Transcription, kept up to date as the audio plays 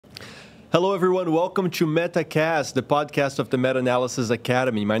Hello, everyone. Welcome to MetaCast, the podcast of the Meta-Analyses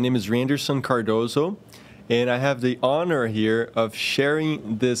Academy. My name is Rhanderson Cardoso, and I have the honor here of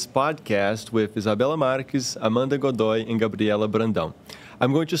sharing this podcast with Isabela Marques, Amanda Godoi, and Gabriela Brandão.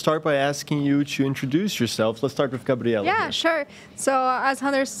 I'm going to start by asking you to introduce yourselves. Let's start with Gabriela. Yeah, sure. So as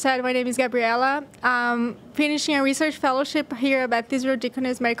Hunter said, my name is Gabriela. I'm finishing a research fellowship here at Baptist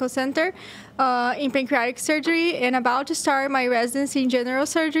Deaconess Medical Center in pancreatic surgery, and about to start my residency in general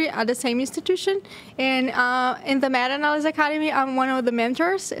surgery at the same institution. And in the Meta-Analyses Academy, I'm one of the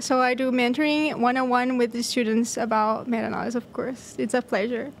mentors. So I do mentoring one-on-one with the students about meta-analysis, of course. It's a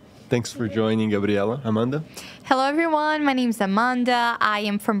pleasure. Thanks for joining, Gabriela. Amanda? Hello, everyone. My name is Amanda. I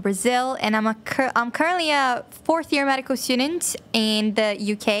am from Brazil, and I'm currently a fourth-year medical student in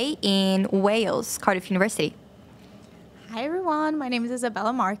the UK in Wales, Cardiff University. Hi, everyone. My name is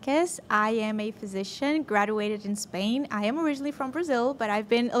Isabela Marques. I am a physician, graduated in Spain. I am originally from Brazil, but I've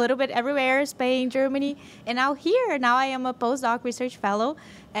been a little bit everywhere, Spain, Germany, and now here. Now I am a postdoc research fellow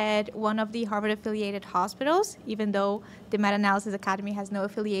at one of the Harvard-affiliated hospitals, even though the Meta-Analyses Academy has no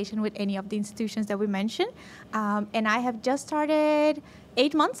affiliation with any of the institutions that we mentioned. And I have just started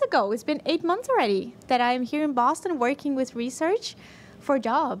 8 months ago. It's been 8 months already that I am here in Boston working with research for a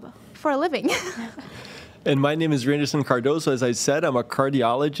job, for a living. And my name is Rhanderson Cardoso. As I said, I'm a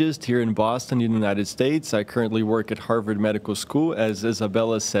cardiologist here in Boston, in the United States. I currently work at Harvard Medical School. As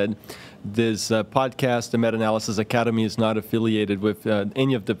Isabela said, this podcast, the Meta-Analyses Academy, is not affiliated with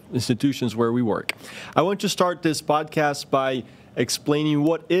any of the institutions where we work. I want to start this podcast by explaining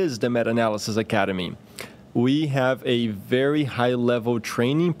what is the Meta-Analyses Academy. We have a very high-level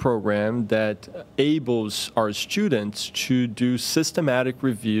training program that enables our students to do systematic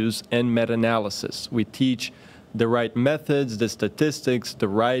reviews and meta-analysis. We teach the right methods, the statistics, the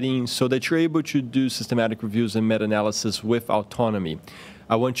writing, so that you're able to do systematic reviews and meta-analysis with autonomy.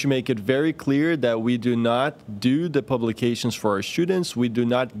 I want to make it very clear that we do not do the publications for our students. We do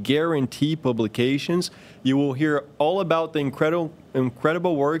not guarantee publications. You will hear all about the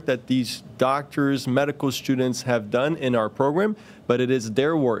incredible work that these doctors, medical students have done in our program, but it is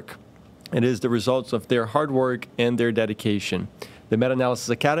their work. It is the results of their hard work and their dedication. The Meta-Analyses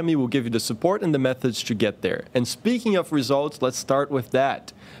Academy will give you the support and the methods to get there. And speaking of results, let's start with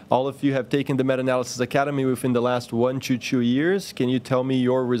that. All of you have taken the Meta-Analyses Academy within the last 1 to 2 years. Can you tell me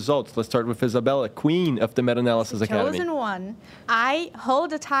your results? Let's start with Isabela, queen of the Meta-Analyses Academy. Chosen one. I hold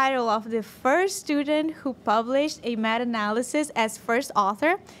the title of the first student who published a meta-analysis as first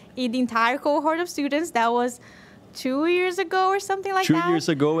author in the entire cohort of students. That was 2 years ago or something like that. 2 years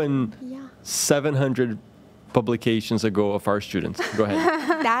ago and 700 publications ago of our students. Go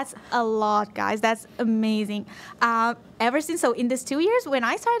ahead. That's a lot, guys. That's amazing. Ever since, so in these 2 years, when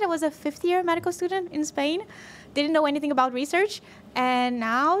I started, I was a fifth-year medical student in Spain. Didn't know anything about research. And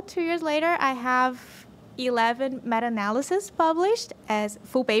now, 2 years later, I have 11 meta-analyses published as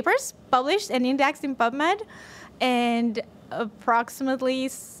full papers, published and indexed in PubMed, and approximately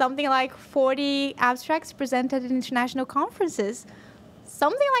something like 40 abstracts presented in international conferences.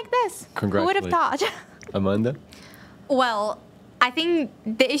 Something like this. Who would have thought? Amanda? Well, I think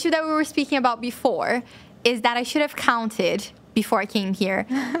the issue that we were speaking about before is that I should have counted before I came here.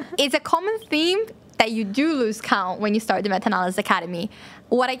 It's a common theme that you do lose count when you start the Meta-Analyses Academy.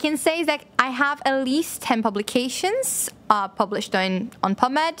 What I can say is that I have at least 10 publications published on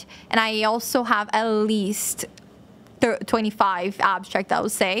PubMed, and I also have at least 25 abstracts, I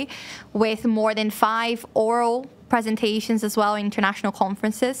would say, with more than 5 oral presentations as well in international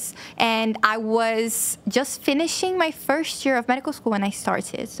conferences. And I was just finishing my first year of medical school when I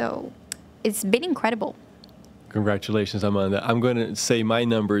started, so it's been incredible. Congratulations, Amanda. I'm going to say my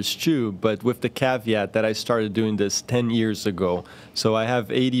numbers too, but with the caveat that I started doing this 10 years ago. So I have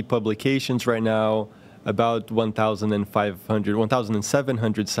 80 publications right now, about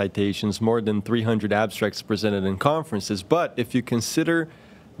 1,700 citations, more than 300 abstracts presented in conferences. But if you consider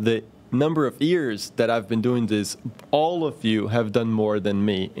the number of years that I've been doing this, all of you have done more than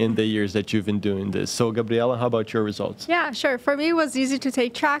me in the years that you've been doing this. So, Gabriela, how about your results? Yeah, sure. For me, it was easy to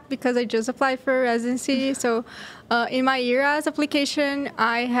take track because I just applied for residency. So in my ERAS application,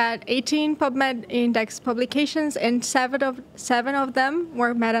 I had 18 PubMed index publications, and seven of them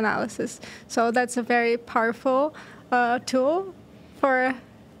were meta-analysis. So that's a very powerful tool for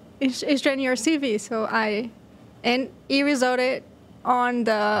strengthening your CV. And it resulted on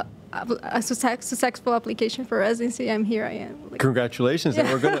a successful application for residency. Here I am. Congratulations. And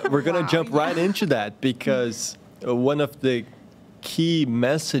we're gonna jump right into that, because one of the key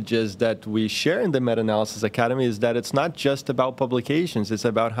messages that we share in the Meta-Analyses Academy is that it's not just about publications, it's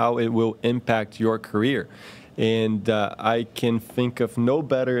about how it will impact your career. And I can think of no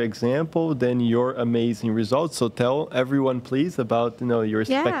better example than your amazing results. So tell everyone, please, about your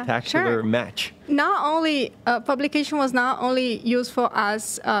spectacular match. Not only publication was not only used for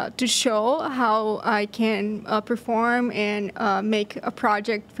us to show how I can perform and make a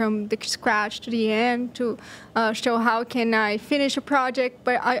project from the scratch to the end, to show how can I finish a project,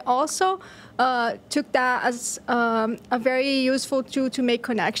 but I also took that as a very useful tool to make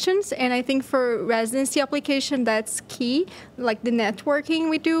connections. And I think for residency application, that's key, like the networking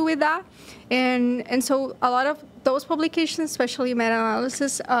we do with that. And so a lot of those publications, especially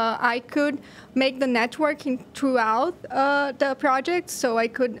meta-analysis, I could make the networking throughout the project. So I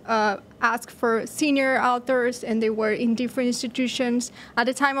could ask for senior authors, and they were in different institutions. At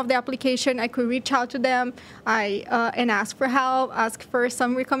the time of the application, I could reach out to them and ask for help, ask for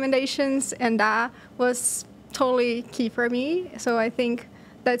some recommendations, and that was totally key for me. So I think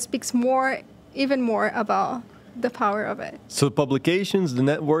that speaks even more about the power of it. So publications, the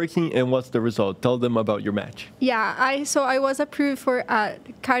networking, and what's the result? Tell them about your match. Yeah, I was approved for a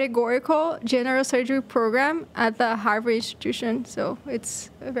categorical general surgery program at the Harvard institution. So it's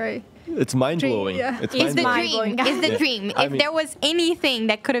mind-blowing. Yeah. It's the dream. It's the dream. If there was anything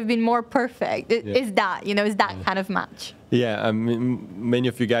that could have been more perfect, it's that, it's that kind of match. Yeah, I mean, many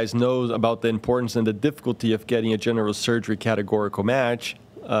of you guys know about the importance and the difficulty of getting a general surgery categorical match.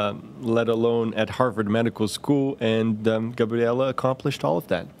 Let alone at Harvard Medical School, and Gabriela accomplished all of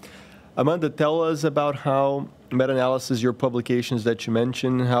that. Amanda, tell us about how meta-analysis, your publications that you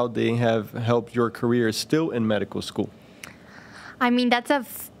mentioned, how they have helped your career still in medical school. I mean, that's a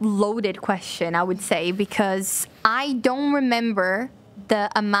loaded question, I would say, because I don't remember the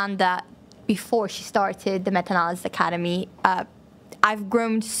Amanda before she started the Meta-Analysis Academy. I've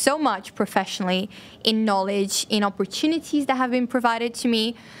grown so much professionally in knowledge, in opportunities that have been provided to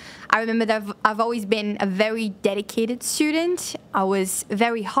me. I remember that I've always been a very dedicated student. I was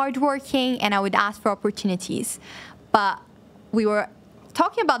very hardworking, and I would ask for opportunities. But we were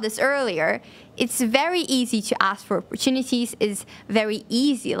talking about this earlier. It's very easy to ask for opportunities. It's very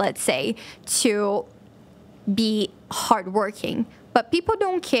easy, let's say, to be hardworking. But people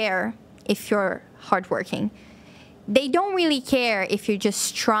don't care if you're hardworking. They don't really care if you're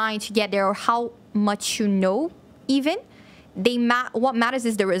just trying to get there or how much you know, even. What matters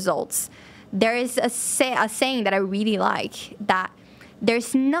is the results. There is a saying that I really like, that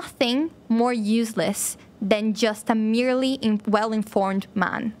there's nothing more useless than just a merely well-informed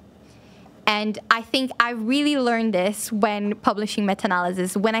man. And I think I really learned this when publishing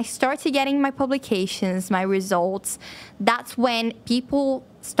meta-analysis. When I started getting my publications, my results, that's when people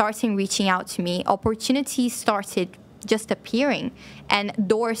started reaching out to me. Opportunities started just appearing, and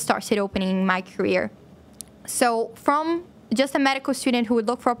doors started opening in my career. So from just a medical student who would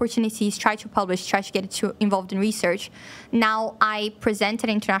look for opportunities, try to publish, try to get involved in research, now I present at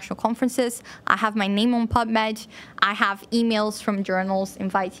international conferences. I have my name on PubMed. I have emails from journals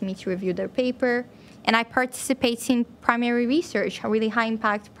inviting me to review their paper. And I participate in primary research, a really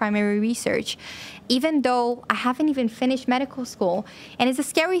high-impact primary research, even though I haven't even finished medical school. And it's a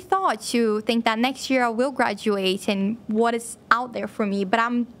scary thought to think that next year I will graduate and what is out there for me. But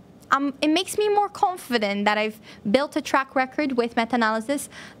it makes me more confident that I've built a track record with meta-analysis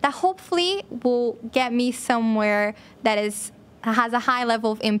that hopefully will get me somewhere that has a high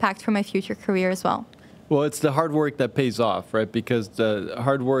level of impact for my future career as well. Well, it's the hard work that pays off, right? Because the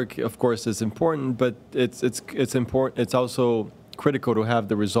hard work, of course, is important, but it's important. It's also critical to have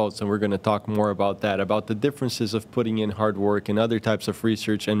the results, and we're going to talk more about that, about the differences of putting in hard work and other types of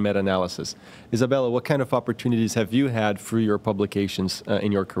research and meta-analysis. Isabela, what kind of opportunities have you had through your publications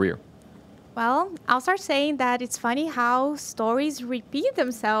in your career? Well, I'll start saying that it's funny how stories repeat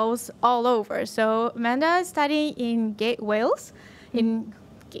themselves all over. So Amanda is studying in Wales,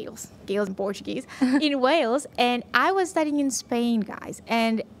 Gales in Portuguese, in Wales, and I was studying in Spain, guys.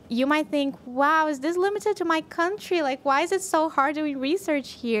 And you might think, wow, is this limited to my country? Like, why is it so hard doing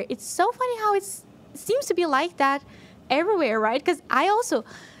research here? It's so funny how it seems to be like that everywhere, right? Because I also,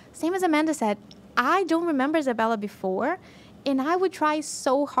 same as Amanda said, I don't remember Isabela before, and I would try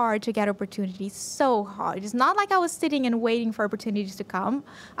so hard to get opportunities, so hard. It's not like I was sitting and waiting for opportunities to come.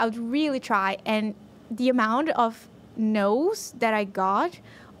 I would really try, and the amount of no's that I got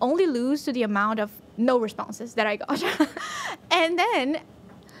only lose to the amount of no responses that I got. And then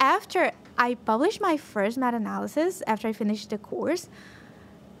after I published my first meta-analysis, after I finished the course,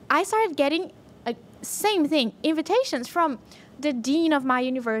 I started getting same thing, invitations from the dean of my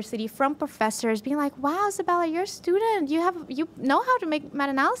university, from professors being like, wow, Isabela, you're a student. You know how to make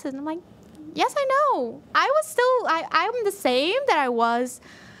meta-analysis. And I'm like, yes, I know. I'm the same that I was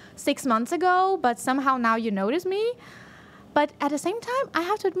 6 months ago, but somehow now you notice me. But at the same time, I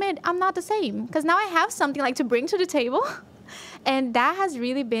have to admit, I'm not the same, because now I have something like to bring to the table. And that has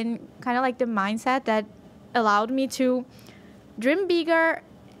really been kind of like the mindset that allowed me to dream bigger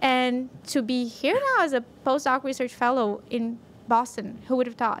and to be here now as a postdoc research fellow in Boston. Who would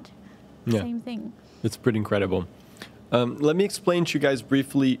have thought? Yeah. Same thing. It's pretty incredible. Let me explain to you guys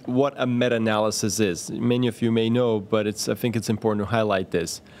briefly what a meta-analysis is. Many of you may know, but I think it's important to highlight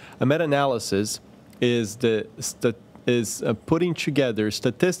this. A meta-analysis is putting together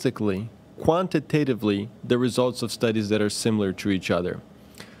statistically, quantitatively, the results of studies that are similar to each other.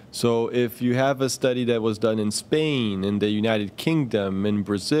 So if you have a study that was done in Spain, in the United Kingdom, in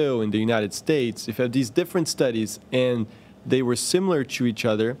Brazil, in the United States, if you have these different studies and they were similar to each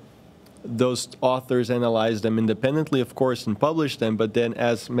other, those authors analyze them independently, of course, and publish them. But then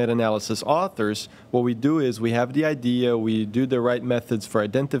as meta-analysis authors, what we do is we have the idea, we do the right methods for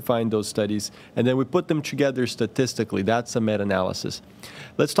identifying those studies, and then we put them together statistically. That's a meta-analysis.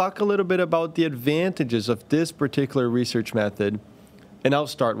 Let's talk a little bit about the advantages of this particular research method. And I'll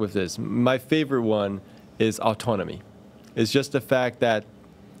start with this. My favorite one is autonomy. It's just the fact that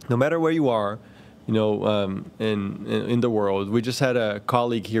no matter where you are, in the world. We just had a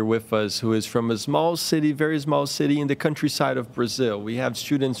colleague here with us who is from a small city, very small city in the countryside of Brazil. We have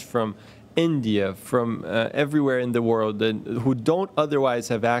students from India, from everywhere in the world who don't otherwise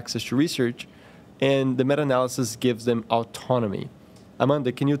have access to research, and the meta-analysis gives them autonomy.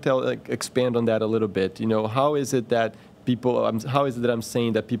 Amanda, can you expand on that a little bit? How is it that I'm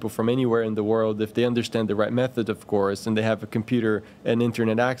saying that people from anywhere in the world, if they understand the right method, of course, and they have a computer and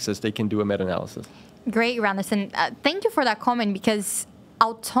internet access, they can do a meta-analysis? Great, Rhanderson. Thank you for that comment, because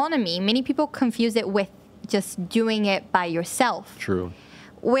autonomy, many people confuse it with just doing it by yourself. True.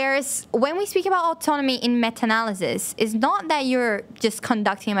 Whereas when we speak about autonomy in meta-analysis, it's not that you're just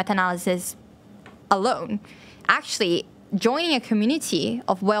conducting a meta-analysis alone. Actually, joining a community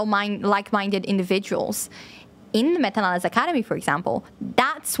of like-minded individuals in the Meta-Analysis Academy, for example,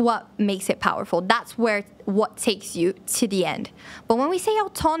 that's what makes it powerful. That's what takes you to the end. But when we say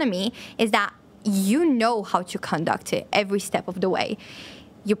autonomy, is that you know how to conduct it every step of the way.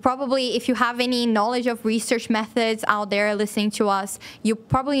 You probably, if you have any knowledge of research methods out there listening to us, you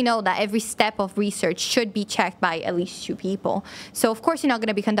probably know that every step of research should be checked by at least 2 people. So of course you're not going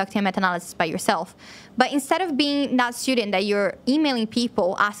to be conducting a meta-analysis by yourself. But instead of being that student that you're emailing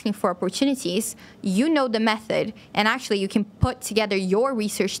people asking for opportunities, you know the method, and actually you can put together your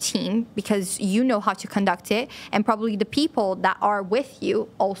research team because you know how to conduct it, and probably the people that are with you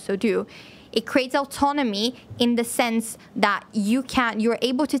also do. It creates autonomy in the sense that you're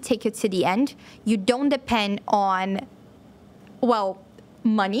able to take it to the end. You don't depend on,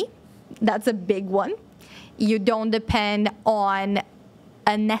 money. That's a big one. You don't depend on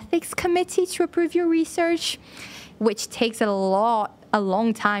an ethics committee to approve your research, which takes a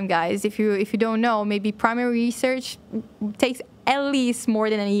long time, guys. If you don't know, maybe primary research takes at least more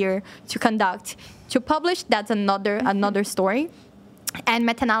than a year to conduct. To publish, that's another story. And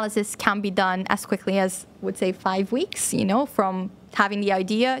meta-analysis can be done as quickly as, would say, 5 weeks, from having the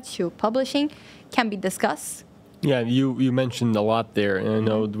idea to publishing, can be discussed. Yeah, you mentioned a lot there.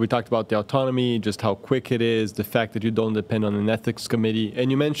 And we talked about the autonomy, just how quick it is, the fact that you don't depend on an ethics committee. And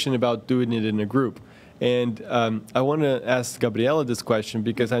you mentioned about doing it in a group. And I want to ask Gabriela this question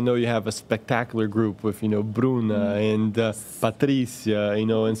because I know you have a spectacular group with, Bruna and Patricia,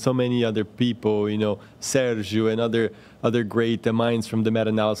 and so many other people, Sergio and other great minds from the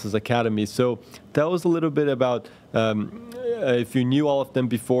Meta-Analysis Academy. So tell us a little bit about if you knew all of them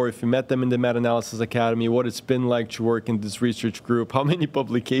before, if you met them in the Meta-Analysis Academy, what it's been like to work in this research group, how many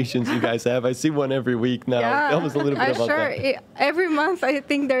publications you guys have. I see one every week now. Yeah, tell us a little bit about that. Every month, I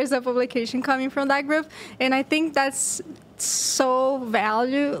think there's a publication coming from that group, and I think that's so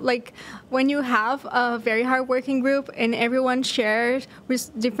valuable. Like when you have a very hardworking group and everyone shares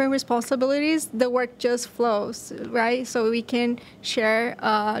different responsibilities, the work just flows, right? So we can share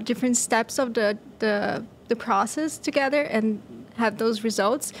different steps of the process together and have those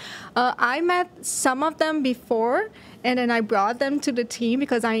results. I met some of them before, and then I brought them to the team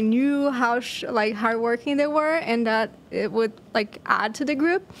because I knew how hardworking they were and that it would add to the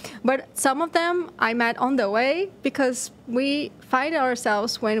group. But some of them I met on the way because we find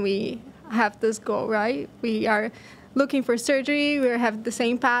ourselves when we have this goal, right? We are looking for surgery, we have the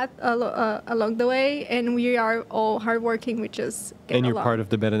same path along the way, and we are all hardworking, which is and you're part of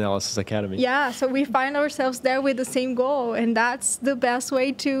the Meta-Analysis Academy. Yeah, so we find ourselves there with the same goal, and that's the best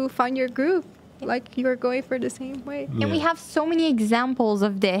way to find your group. like you're going for the same way. And we have so many examples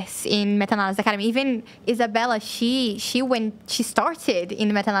of this in Meta-Analysis Academy. Even Isabela, she when she started in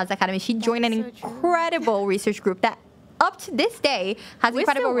the Meta-Analysis Academy, she joined an incredible research group that up to this day has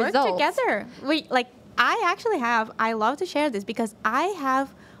incredible results. We still work together. I love to share this because I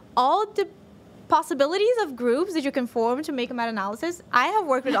have all the possibilities of groups that you can form to make a meta-analysis. I have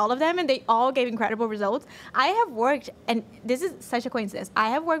worked with all of them and they all gave incredible results. I have worked, and this is such a coincidence, I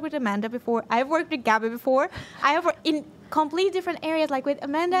have worked with Amanda before, I have worked with Gabby before, I have worked in complete different areas, like with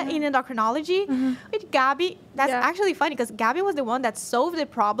Amanda in endocrinology, with Gabby, that's actually funny because Gabby was the one that solved the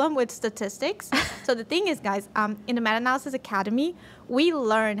problem with statistics. So the thing is, guys, in the Meta-Analysis Academy, we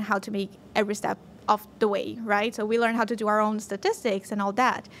learn how to make every step of the way, right? So we learn how to do our own statistics and all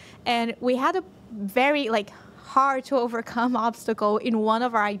that. And we had a very hard to overcome obstacle in one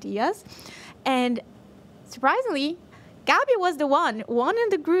of our ideas. And surprisingly, Gabby was the one in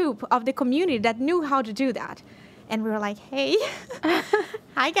the group of the community that knew how to do that. And we were like, hey,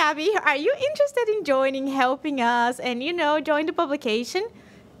 hi, Gabby, are you interested in joining, helping us, and, join the publication?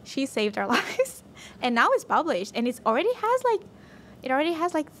 She saved our lives. And now it's published, and it already has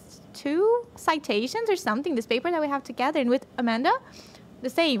 2 citations or something, this paper that we have together. And with Amanda, the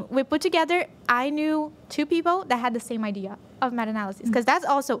same. We put together, I knew 2 people that had the same idea of meta-analysis, because that's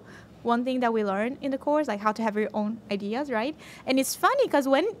also one thing that we learn in the course, like how to have your own ideas, right? And it's funny because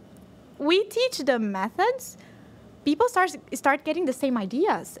when we teach the methods, people start getting the same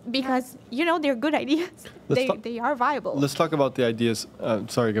ideas because, they're good ideas. They are viable. Let's talk about the ideas.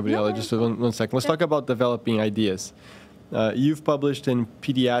 Sorry, Gabriela, just one second. Let's talk about developing ideas. You've published in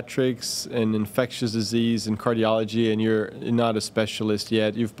pediatrics and infectious disease and cardiology, and you're not a specialist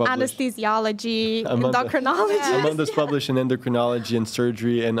yet. You've published anesthesiology, endocrinology. Amanda's published in endocrinology and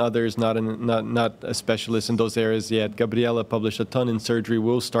surgery, and others not a specialist in those areas yet. Gabriela published a ton in surgery.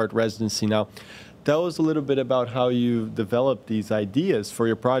 Will start residency now. Tell us a little bit about how you developed these ideas for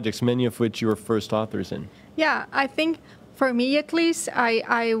your projects, many of which you were first authors in. Yeah, I think for me at least,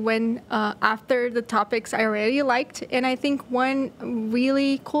 I went after the topics I really liked. And I think one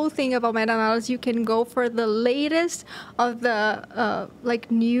really cool thing about meta-analysis, you can go for the latest of the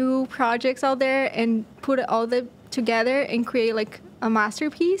new projects out there and put it all together and create a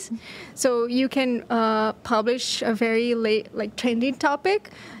masterpiece. So you can publish a very late trending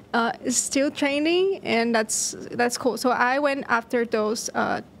topic. Is still trending, and that's cool. So I went after those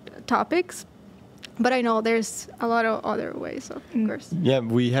topics, but I know there's a lot of other ways, of course. Yeah,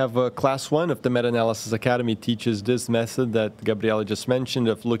 we have Class 1 of the Meta-Analysis Academy teaches this method that Gabriela just mentioned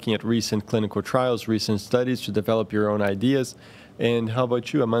of looking at recent clinical trials, recent studies to develop your own ideas. And how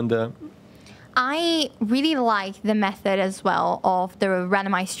about you, Amanda? I really like the method as well of the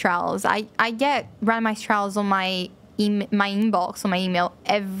randomized trials. I get randomized trials on my inbox, on my email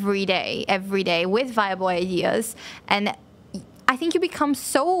every day with viable ideas. And I think you become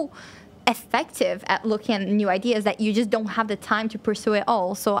so effective at looking at new ideas that you just don't have the time to pursue it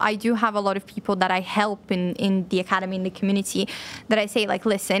all. So I do have a lot of people that I help in the academy, in the community, that I say,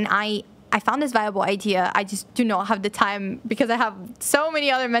 listen, I found this viable idea. I just do not have the time because I have so many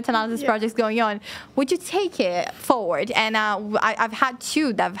other meta-analysis projects going on. Would you take it forward? And I've had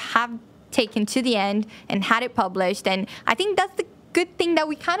 2 that have taken to the end and had it published. And I think that's the good thing that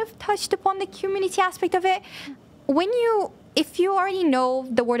we kind of touched upon, the community aspect of it. If you already know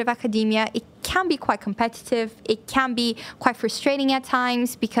the world of academia, it can be quite competitive. It can be quite frustrating at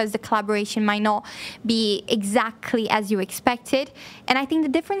times because the collaboration might not be exactly as you expected. And I think the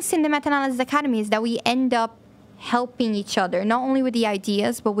difference in the Meta-Analysis Academy is that we end up helping each other, not only with the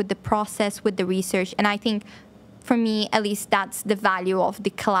ideas, but with the process, with the research. And I think for me, at least, that's the value of the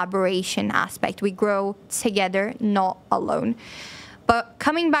collaboration aspect. We grow together, not alone. But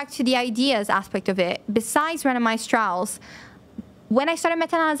coming back to the ideas aspect of it, besides randomized trials, when I started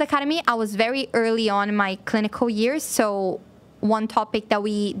Meta-Analysis Academy, I was very early on in my clinical years. So one topic that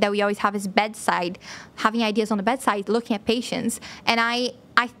we always have is bedside, having ideas on the bedside, looking at patients. And I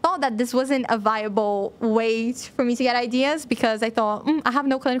thought that this wasn't a viable way for me to get ideas because I thought, I have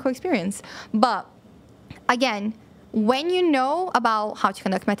no clinical experience. But again, when you know about how to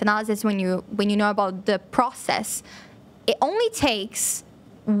conduct meta-analysis, when you know about the process, it only takes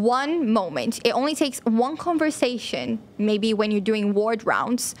one moment. It only takes one conversation, maybe when you're doing ward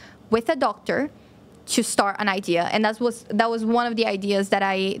rounds with a doctor, to start an idea. And that was one of the ideas that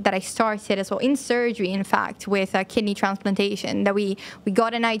I started as well in surgery, in fact, with kidney transplantation, that we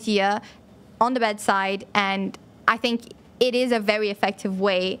got an idea on the bedside. And I think it is a very effective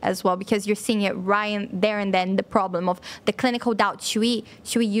way as well, because you're seeing it right there and then, the problem of the clinical doubt. Should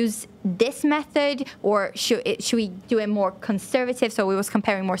we use this method, or should we do it more conservative? So we was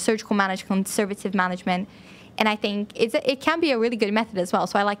comparing more surgical management, conservative management. And I think it can be a really good method as well.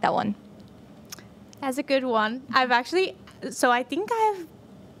 So I like that one. That's a good one. I think I've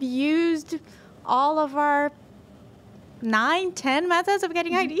used all of our 9, 10 methods of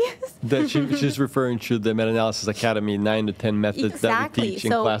getting ideas. That she's referring to the Meta-Analysis Academy 9 to 10 methods that we teach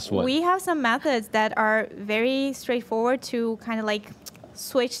in class 1. We have some methods that are very straightforward to kind of like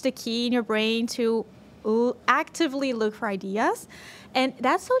switch the key in your brain to actively look for ideas. And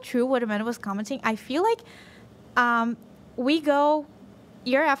that's so true what Amanda was commenting. I feel like we go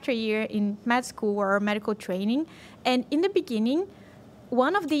year after year in med school or medical training, and in the beginning,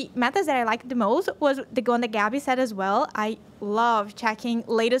 one of the methods that I liked the most was the one that Gabby said as well. I love checking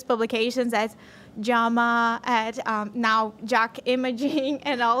latest publications at JAMA, at now JAC Imaging,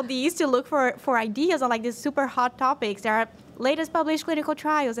 and all these to look for ideas on like these super hot topics. There are latest published clinical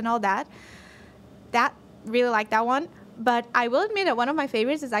trials and all that. That really like that one. But I will admit that one of my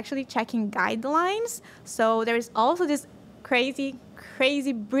favorites is actually checking guidelines. So there is also this crazy,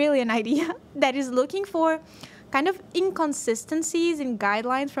 brilliant idea that is looking for kind of inconsistencies in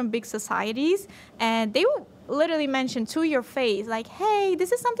guidelines from big societies, and they will literally mention to your face, like, hey,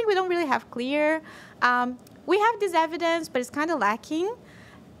 this is something we don't really have clear. We have this evidence, but it's kind of lacking.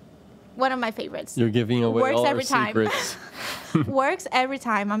 One of my favorites. You're giving away Works all every our time. secrets. Works every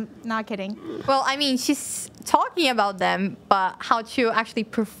time. I'm not kidding. Well, I mean, she's talking about them, but how to actually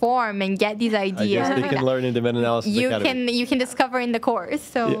perform and get these ideas. I guess they can learn in the Meta-Analysis Academy. You can discover in the course.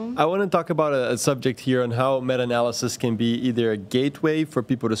 So I want to talk about a subject here on how meta-analysis can be either a gateway for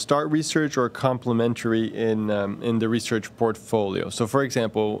people to start research or complementary in the research portfolio. So, for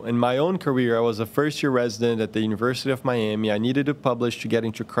example, in my own career, I was a first-year resident at the University of Miami. I needed to publish to get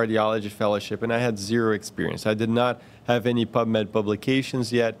into cardiology fellowship, and I had zero experience. I did not have any PubMed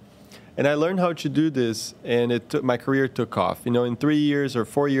publications yet. And I learned how to do this, and my career took off. You know, in 3 years or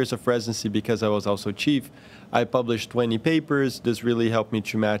 4 years of residency, because I was also chief, I published 20 papers. This really helped me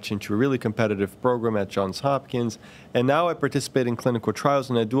to match into a really competitive program at Johns Hopkins. And now I participate in clinical trials,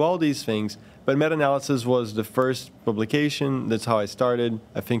 and I do all these things. But meta-analysis was the first publication. That's how I started,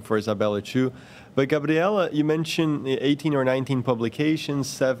 I think, for Isabela too. But Gabriela, you mentioned 18 or 19 publications,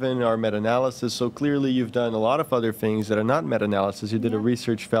 7 are meta-analysis. So clearly you've done a lot of other things that are not meta-analysis. You did a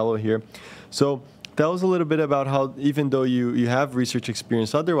research fellow here. So tell us a little bit about how, even though you have research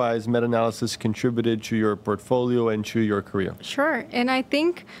experience otherwise, meta-analysis contributed to your portfolio and to your career. Sure. And I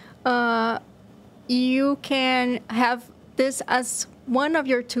think you can have this as one of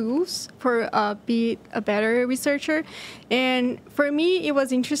your tools for be a better researcher. And for me, it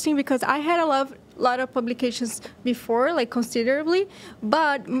was interesting because I had a lot of publications before, like considerably,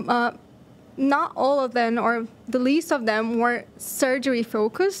 but not all of them, or the least of them, were surgery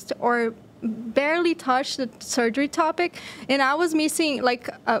focused or barely touched the surgery topic. And I was missing like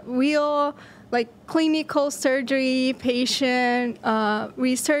a real clinical surgery patient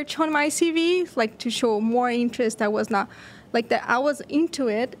research on my CV, like to show more interest. I was not like that. I was into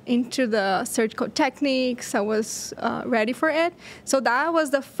the surgical techniques. I was ready for it. So that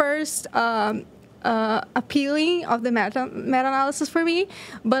was the first appealing of the meta-analysis for me.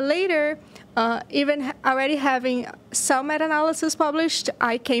 But later, even already having some meta-analysis published,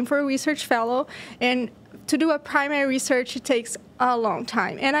 I came for a research fellow. And to do a primary research, it takes a long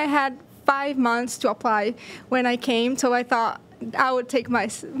time. And I had 5 months to apply when I came, so I thought I would take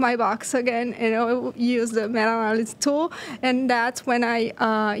my box again and use the meta-analysis tool. And that's when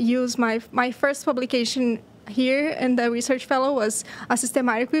I used my first publication here in the research fellow was a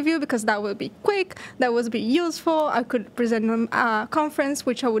systematic review, because that would be quick, that would be useful. I could present on a conference,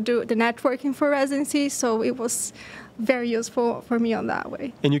 which I would do the networking for residency. So it was very useful for me on that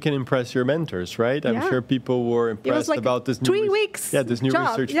way. And you can impress your mentors, right? I'm sure people were impressed about this new 3 weeks. Yeah, this new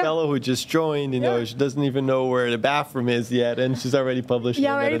research fellow who just joined. You know, she doesn't even know where the bathroom is yet, and she's already published.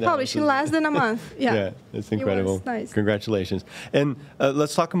 Yeah, already published in less than a month. Yeah, it's incredible. It was nice. Congratulations. And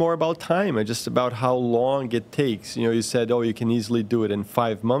let's talk more about time, just about how long it takes. You know, you said, you can easily do it in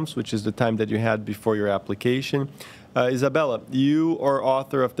 5 months, which is the time that you had before your application. Isabela, you are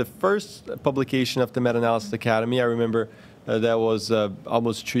author of the first publication of the Meta-Analysis Academy. I remember that was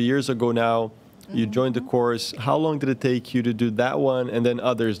almost 2 years ago now. You joined the course. How long did it take you to do that one and then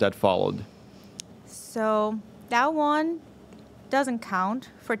others that followed? So that one doesn't count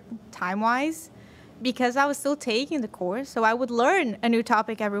for time-wise because I was still taking the course. So I would learn a new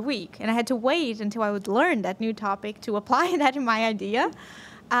topic every week, and I had to wait until I would learn that new topic to apply that in my idea.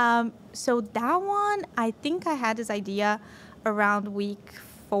 So that one, I think I had this idea around week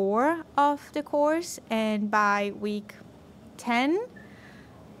 4 of the course, and by week 10,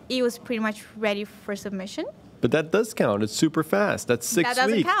 it was pretty much ready for submission. But that does count. It's super fast. That's 6 That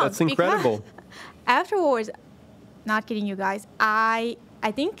doesn't weeks. count That's incredible. Afterwards, not kidding you guys, I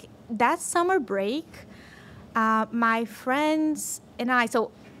think that summer break, my friends and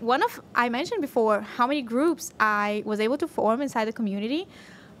so I mentioned before how many groups I was able to form inside the community.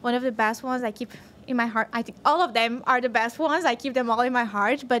 One of the best ones I keep in my heart. I think all of them are the best ones. I keep them all in my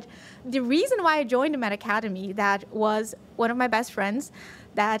heart. But the reason why I joined the Meta Academy, that was one of my best friends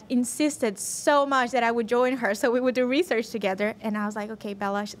that insisted so much that I would join her so we would do research together. And I was like, okay,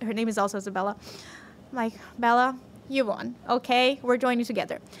 Bella, her name is also Isabela. I'm like, Bella, you won. Okay, we're joining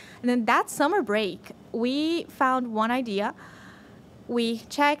together. And then that summer break, we found one idea. We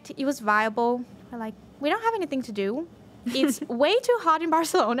checked, it was viable. We're like, we don't have anything to do. It's way too hot in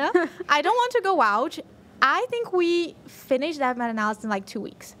Barcelona. I don't want to go out. I think we finished that meta-analysis in like 2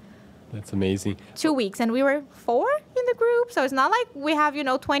 weeks. That's amazing. 2 weeks, and we were 4 in the group, so it's not like we have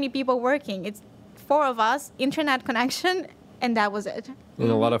 20 people working. It's 4 of us, internet connection, and that was it. And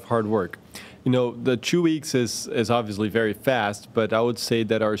a lot of hard work. The 2 weeks is obviously very fast, but I would say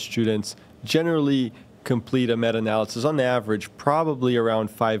that our students generally complete a meta-analysis on average probably around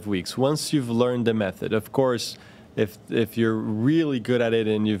 5 weeks once you've learned the method. Of course, if you're really good at it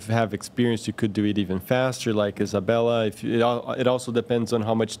and you have experience, you could do it even faster, like Isabela. It also depends on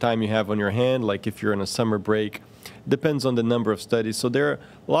how much time you have on your hand, like if you're on a summer break. Depends on the number of studies. So there are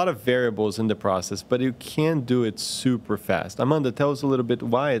a lot of variables in the process, but you can do it super fast. Amanda, tell us a little bit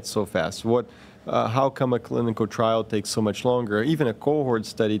why it's so fast. How come a clinical trial takes so much longer? Even a cohort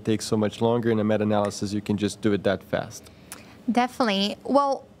study takes so much longer. In a meta-analysis, you can just do it that fast. Definitely.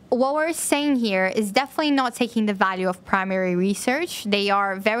 Well, what we're saying here is definitely not taking the value of primary research. They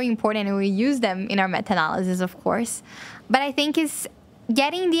are very important, and we use them in our meta-analysis, of course. But I think it's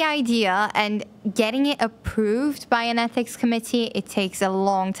getting the idea and getting it approved by an ethics committee. It takes a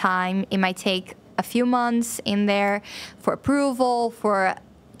long time. It might take a few months in there for approval, for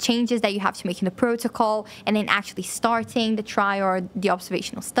changes that you have to make in the protocol, and then actually starting the trial or the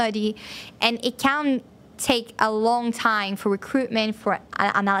observational study. And it can take a long time for recruitment, for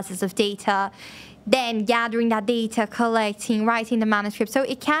analysis of data, then gathering that data, collecting, writing the manuscript. So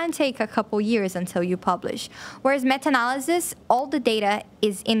it can take a couple years until you publish. Whereas meta-analysis, all the data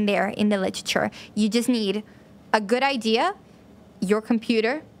is in there in the literature. You just need a good idea, your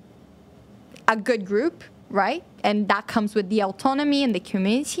computer, a good group, right? And that comes with the autonomy and the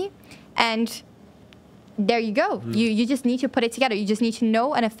community. And there you go. Mm-hmm. You just need to put it together. You just need to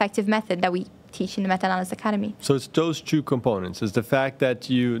know an effective method that we teach in the Meta-Analysis Academy. So it's those 2 components. It's the fact that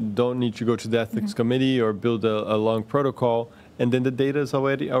you don't need to go to the ethics committee or build a long protocol, and then the data is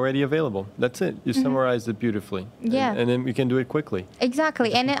already available. That's it. You summarized it beautifully. Yeah. And then you can do it quickly.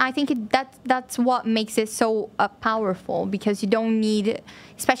 Exactly. And I think that's what makes it so powerful, because you don't need,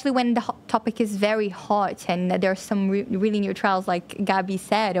 especially when the topic is very hot and there's some really new trials, like Gabby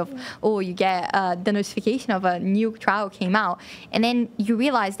said, you get the notification of a new trial came out. And then you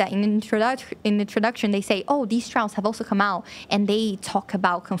realize that in introduction, they say, these trials have also come out, and they talk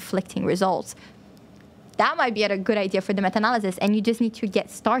about conflicting results. That might be a good idea for the meta-analysis, and you just need to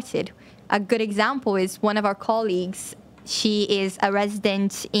get started. A good example is one of our colleagues. She is a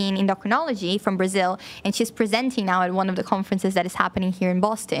resident in endocrinology from Brazil, and she's presenting now at one of the conferences that is happening here in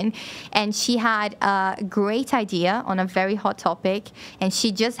Boston. And she had a great idea on a very hot topic, and she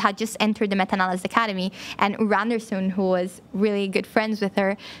had just entered the Meta-Analysis Academy. And Rhanderson, who was really good friends with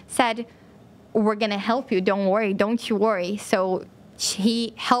her, said, "We're going to help you. Don't you worry." So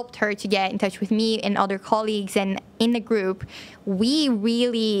he helped her to get in touch with me and other colleagues, and in the group, we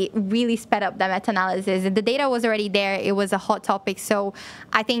really, really sped up that meta-analysis. The data was already there. It was a hot topic. So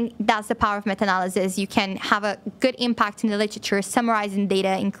I think that's the power of meta-analysis. You can have a good impact in the literature, summarizing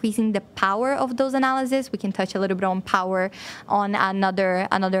data, increasing the power of those analyses. We can touch a little bit on power on another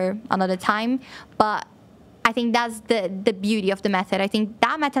time. But I think that's the beauty of the method. I think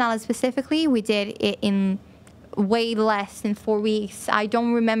that meta-analysis specifically, we did it in way less than 4 weeks. I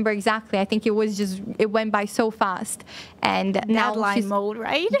don't remember exactly. I think it went by so fast. And deadline mode,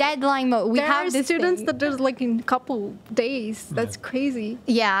 right? Deadline mode. There are students that do like in a couple days. That's crazy.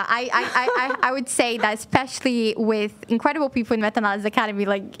 Yeah, I would say that, especially with incredible people in Meta-Analysis Academy,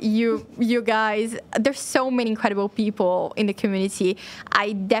 like you guys, there's so many incredible people in the community.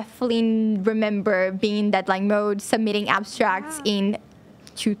 I definitely remember being in deadline mode, submitting abstracts in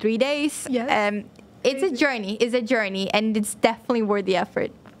 2-3 days. Yes. It's a journey, and it's definitely worth the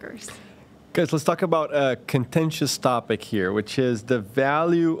effort. Of course. Guys, let's talk about a contentious topic here, which is the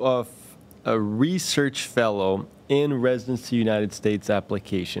value of a research fellow in residency United States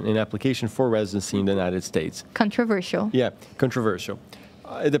application, in application for residency in the United States. Controversial. Yeah, controversial.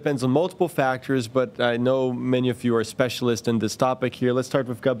 It depends on multiple factors, but I know many of you are specialists in this topic here. Let's start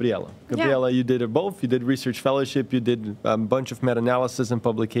with Gabriela. Gabriela, you did it both. You did research fellowship. You did a bunch of meta-analysis and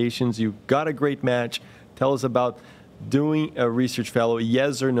publications. You got a great match. Tell us about doing a research fellow,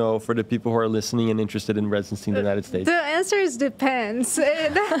 yes or no, for the people who are listening and interested in residency in the United States. The answer is depends.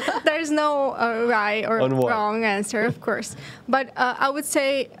 There's no right or wrong answer, of course. But I would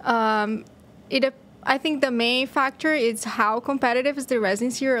say I think the main factor is how competitive is the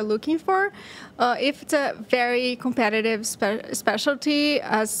residency you're looking for. If it's a very competitive specialty,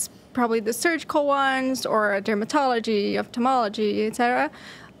 as probably the surgical ones or dermatology, ophthalmology, etc.,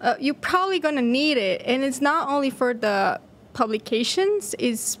 you're probably going to need it. And it's not only for the publications,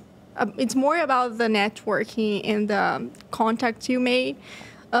 it's more about the networking and the contacts you made.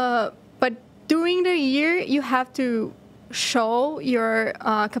 But during the year, you have to show your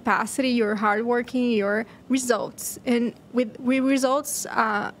capacity, your hard working, your results. And with results,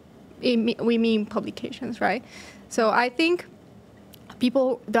 we mean publications, right? So I think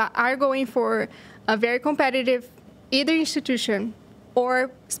people that are going for a very competitive either institution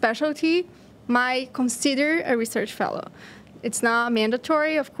or specialty might consider a research fellow. It's not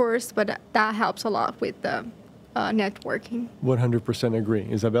mandatory, of course, but that helps a lot with the networking. 100% agree.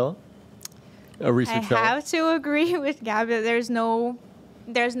 Isabela? A research fellow? I have to agree with Gabby. There's no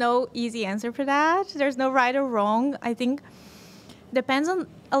easy answer for that. There's no right or wrong. I think depends on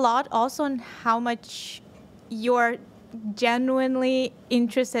a lot also on how much you're genuinely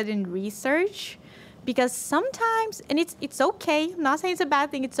interested in research. Because sometimes, and it's okay, I'm not saying it's a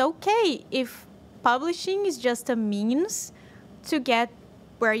bad thing, it's okay if publishing is just a means to get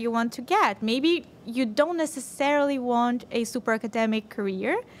where you want to get. Maybe you don't necessarily want a super academic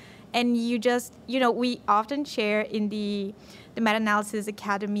career, and you just, we often share in the Meta-Analysis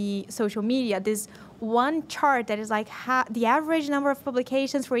Academy social media this one chart that is like the average number of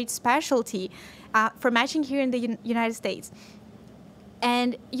publications for each specialty for matching here in the United States.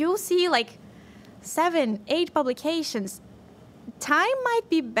 And you'll see like 7, 8 publications. Time might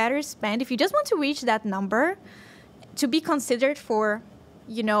be better spent if you just want to reach that number to be considered for,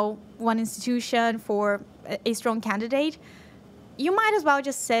 one institution, for a strong candidate. You might as well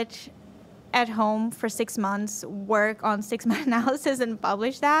just sit at home for 6 months, work on 6 meta-analysis and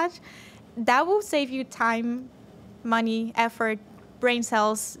publish that. That will save you time, money, effort, brain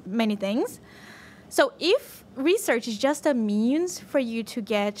cells, many things. So if research is just a means for you to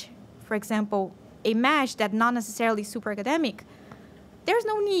get, for example, a match that's not necessarily super academic, there's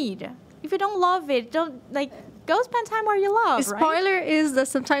no need. If you don't love it, go spend time where you love. Spoiler is that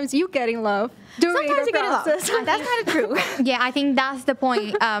sometimes you get in love during the process. That's kind of true. Yeah, I think that's the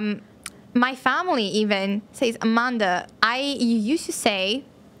point. My family even says, Amanda, you used to say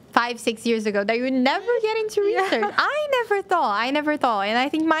 5-6 years ago that you would never get into research. Yeah. I never thought. And I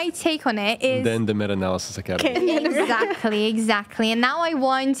think my take on it is... Then the Meta-Analysis Academy. Exactly. And now I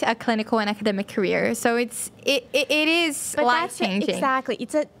want a clinical and academic career. So it is life-changing. Exactly.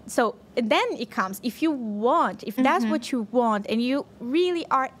 So then it comes, if that's what you want, and you really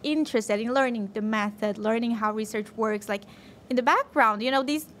are interested in learning the method, learning how research works, like in the background,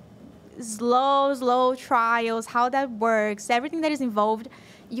 these slow trials, how that works, everything that is involved,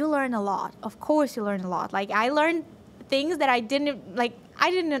 you learn a lot. Of course you learn a lot. Like I learned things that I didn't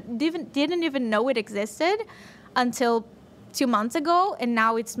even know it existed until 2 months ago, and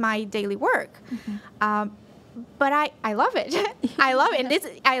now it's my daily work. But I love it. I love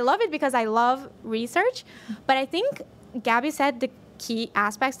it. I love it because I love research. But I think Gabby said the key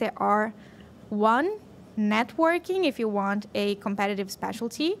aspects there are, 1, networking if you want a competitive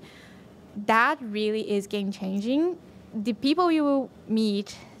specialty. That really is game-changing. The people you will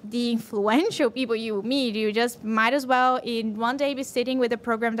meet, the influential people you will meet, you just might as well in one day be sitting with a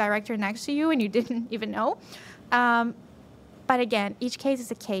program director next to you and you didn't even know. But again, each case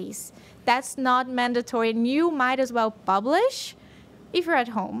is a case. That's not mandatory. And you might as well publish if you're at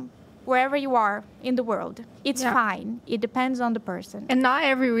home, wherever you are in the world. It's fine. It depends on the person. And not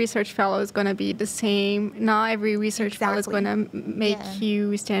every research fellow is going to be the same. Not every research fellow is going to make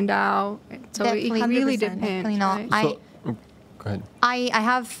you stand out. So Definitely, it really 100%. depends. Definitely not. Right? Go ahead. I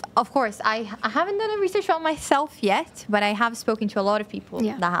have, of course, I haven't done a research on myself yet, but I have spoken to a lot of people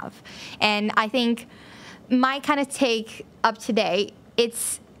that have. And I think my kind of take up today,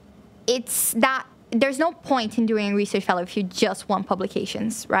 it's that there's no point in doing a research fellow if you just want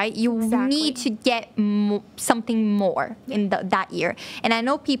publications, right? You need to get something more in that year. And I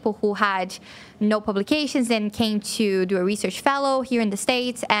know people who had no publications and came to do a research fellow here in the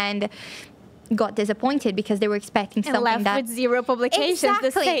States and got disappointed because they were expecting and something left with 0 publications.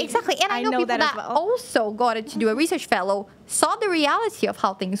 Exactly. And I know people that also got it to do a research fellow, saw the reality of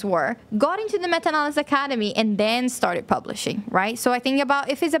how things were, got into the Meta-Analysis Academy, and then started publishing, right? So I think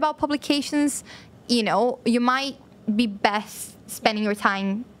if it's about publications, you know, you might be best spending your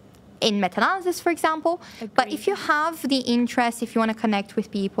time in meta-analysis, for example. Agreed. But if you have the interest, if you want to connect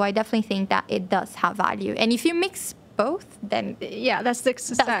with people, I definitely think that it does have value. And if you mix both, then yeah, that's the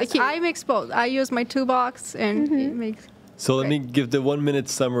success. I mix both. I use my toolbox and it makes. So let me give the 1 minute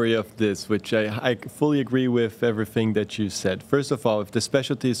summary of this, which I fully agree with everything that you said. First of all, if the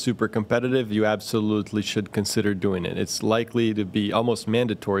specialty is super competitive, you absolutely should consider doing it. It's likely to be almost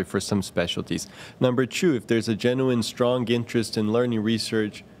mandatory for some specialties. Number 2, if there's a genuine, strong interest in learning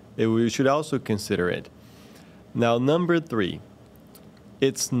research, we should also consider it. Now, number 3,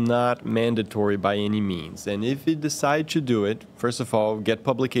 it's not mandatory by any means. And if you decide to do it, first of all, get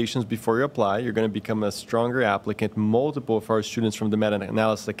publications before you apply. You're going to become a stronger applicant. Multiple of our students from the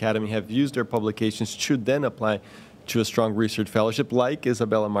Meta-Analysis Academy have used their publications to then apply to a strong research fellowship, like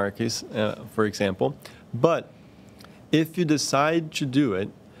Isabela Marques, for example. But if you decide to do it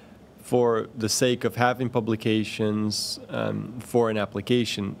for the sake of having publications for an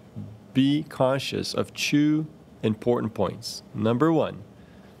application, be conscious of 2 important points. Number 1,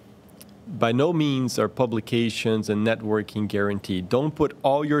 by no means are publications and networking guaranteed. Don't put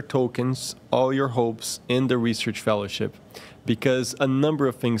all your tokens, all your hopes in the research fellowship, because a number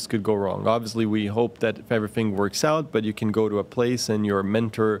of things could go wrong. Obviously, we hope that everything works out, but you can go to a place and your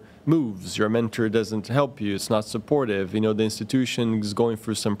mentor moves. Your mentor doesn't help you. It's not supportive. You know, the institution is going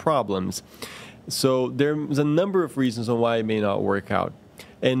through some problems. So there's a number of reasons on why it may not work out.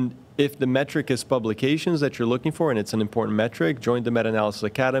 And if the metric is publications that you're looking for, and it's an important metric, join the Meta-Analysis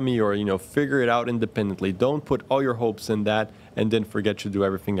Academy, or, you know, figure it out independently. Don't put all your hopes in that and then forget to do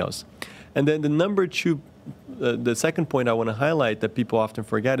everything else. And then the number 2, the second point I want to highlight that people often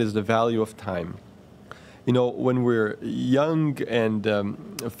forget is the value of time. You know, when we're young and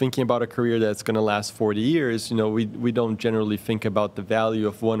thinking about a career that's going to last 40 years, you know, we don't generally think about the value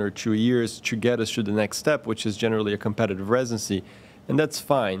of 1 or 2 years to get us to the next step, which is generally a competitive residency. And that's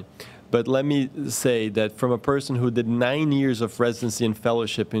fine. But let me say that from a person who did 9 years of residency and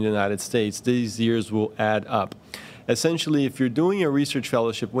fellowship in the United States, these years will add up. Essentially, if you're doing a research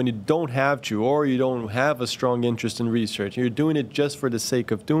fellowship when you don't have to, or you don't have a strong interest in research, you're doing it just for the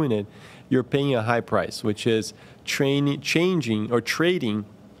sake of doing it, you're paying a high price, which is changing or trading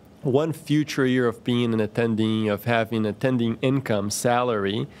 1 future year of being an attending, of having attending income,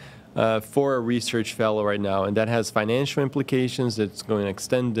 salary, for a research fellow right now, and that has financial implications. It's going to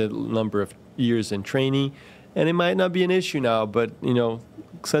extend the number of years in training, and it might not be an issue now, but, you know,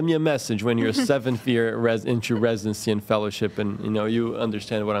 send me a message when you're 7th year into residency and fellowship, and, you know, you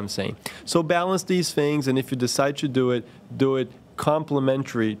understand what I'm saying. So balance these things, and if you decide to do it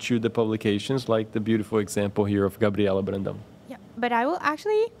complementary to the publications, like the beautiful example here of Gabriela Brandão. Yeah, but I will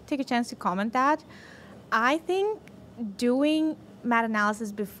actually take a chance to comment that I think doing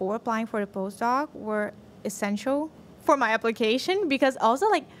meta-analysis before applying for the postdoc were essential for my application, because also,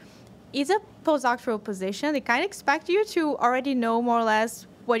 like, it's a postdoctoral position. They kind of expect you to already know more or less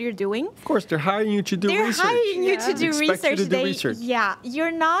what you're doing. Of course, they're hiring you to do research. They're hiring you to do research. You to do research. Yeah, you're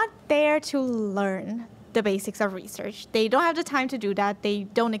not there to learn the basics of research. They don't have the time to do that. They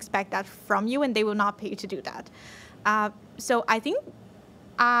don't expect that from you, and they will not pay you to do that. So I think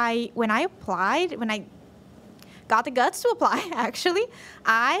when I got the guts to apply, actually,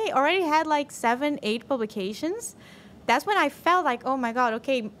 I already had like 7, 8 publications. That's when I felt like, oh my God,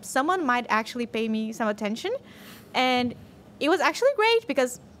 okay, someone might actually pay me some attention. And it was actually great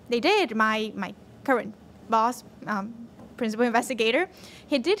because they did. My current boss, principal investigator,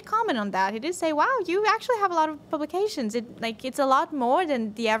 he did comment on that. He did say, wow, you actually have a lot of publications. It's a lot more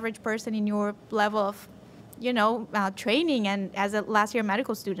than the average person in your level of, you know, training and as a last year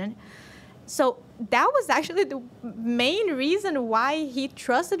medical student. So that was actually the main reason why he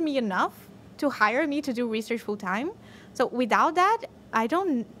trusted me enough to hire me to do research full time. So without that, I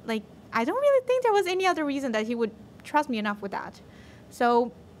don't really think there was any other reason that he would trust me enough with that.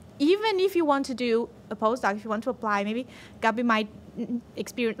 So even if you want to do a postdoc, if you want to apply, maybe Gabi might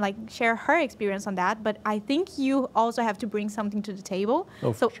share her experience on that. But I think you also have to bring something to the table.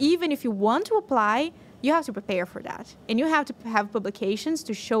 Oh, so sure. Even if you want to apply, you have to prepare for that. And you have to have publications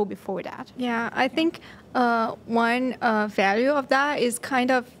to show before that. Yeah, I think one value of that is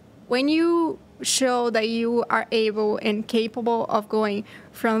kind of when you show that you are able and capable of going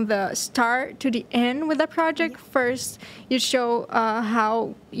from the start to the end with the project. First, you show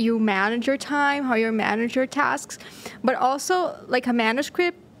how you manage your time, how you manage your tasks, but also like a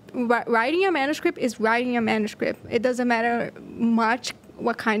manuscript. Writing a manuscript is writing a manuscript. It doesn't matter much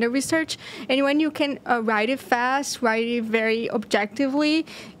what kind of research. And when you can write it fast, write it very objectively,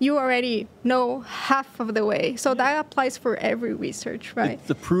 you already know half of the way. So that applies for every research, right? It's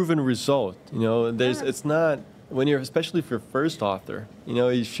the proven result. It's not, when you're, especially if you're first author,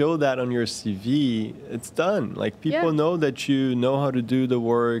 you show that on your CV, it's done. Like, people know that you know how to do the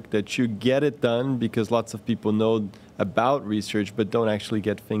work, that you get it done, because lots of people know about research but don't actually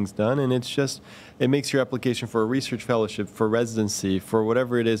get things done. And it makes your application for a research fellowship, for residency, for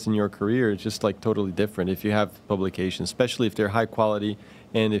whatever it is in your career, it's just like totally different if you have publications, especially if they're high quality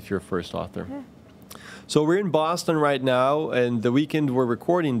and if you're a first author. Yeah. So we're in Boston right now, and the weekend we're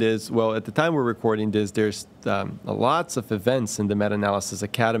recording this, well, at the time we're recording this, there's lots of events in the Meta-Analysis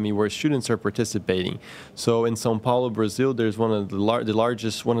Academy where students are participating. So in São Paulo, Brazil, there's one of the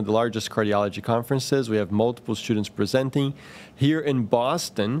largest cardiology conferences. We have multiple students presenting. Here in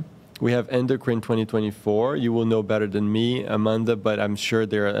Boston, we have Endocrine 2024. You will know better than me, Amanda, but I'm sure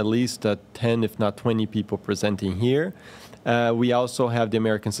there are at least 10, if not 20 people presenting here. We also have the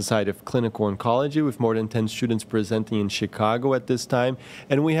American Society of Clinical Oncology with more than 10 students presenting in Chicago at this time.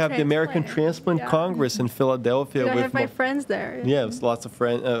 And we have the American Transplant Congress in Philadelphia. I have my friends there. Yes, lots of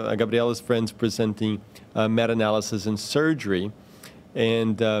friends, Gabriela's friends presenting meta-analysis in surgery.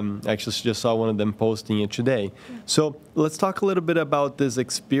 And actually just saw one of them posting it today. So let's talk a little bit about this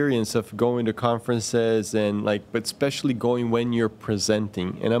experience of going to conferences and but especially going when you're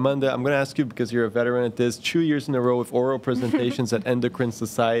presenting. And Amanda, I'm going to ask you, because you're a veteran at this, 2 years in a row with oral presentations at Endocrine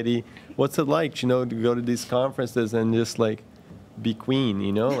Society. What's it like, to go to these conferences and just be queen,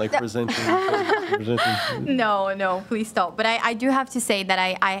 presenting? No, please stop. But I do have to say that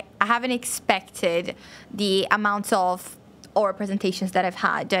I haven't expected the amount of oral presentations that I've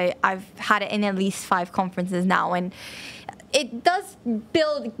had. I've had it in at least 5 conferences now, and it does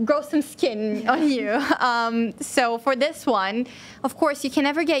grow some skin on you. So for this one, of course, you can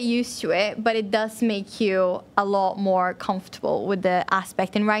never get used to it, but it does make you a lot more comfortable with the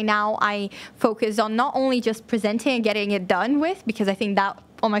aspect. And right now, I focus on not only just presenting and getting it done with, because I think that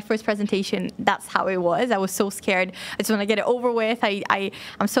on my first presentation, that's how it was. I was so scared. I just want to get it over with.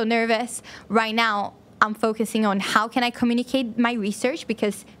 I'm so nervous. Right now, I'm focusing on how can I communicate my research,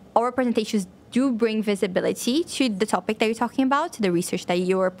 because our presentations do bring visibility to the topic that you're talking about, to the research that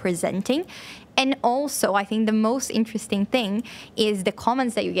you're presenting. And also, I think the most interesting thing is the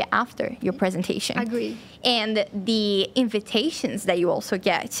comments that you get after your presentation. Agree. And the invitations that you also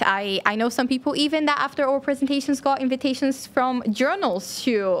get. I know some people even that after our presentations got invitations from journals,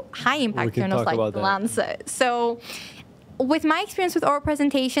 to high-impact journals like The Lancet. So with my experience with oral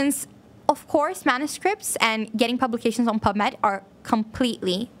presentations, of course, manuscripts and getting publications on PubMed are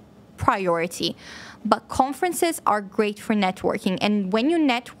completely priority. But conferences are great for networking. And when you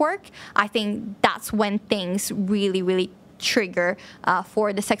network, I think that's when things really, really trigger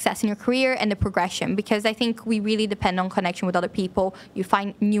for the success in your career and the progression. Because I think we really depend on connection with other people. You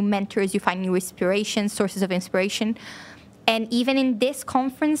find new mentors, you find new inspirations, sources of inspiration. And even in this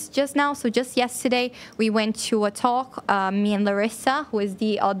conference just now, so just yesterday, we went to a talk, me and Larissa, who is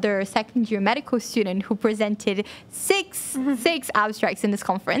the other second-year medical student, who presented six abstracts in this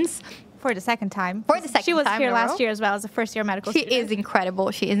conference. For the second time. For the second time. She was here last year as well as a first-year medical student. She is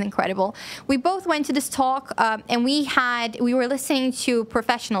incredible. She is incredible. We both went to this talk, and we were listening to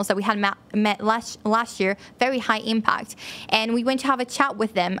professionals that we had met last year, very high impact. And we went to have a chat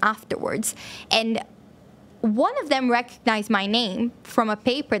with them afterwards. And one of them recognized my name from a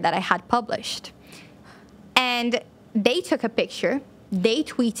paper that I had published. And they took a picture. They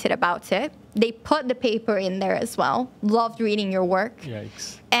tweeted about it. They put the paper in there as well. Loved reading your work.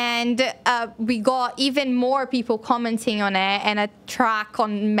 Yikes. And we got even more people commenting on it, and a track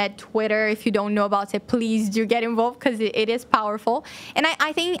on Med Twitter. If you don't know about it, please do get involved, because it is powerful. And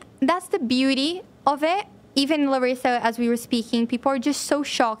I think that's the beauty of it. Even Larissa, as we were speaking, people are just so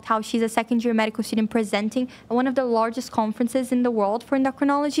shocked how she's a second-year medical student presenting at one of the largest conferences in the world for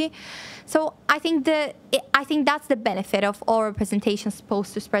endocrinology. So I think that's the benefit of oral presentations,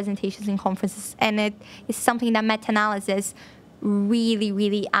 posters, presentations in conferences, and it is something that meta-analysis really,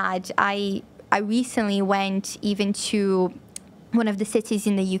 really adds. I recently went even to one of the cities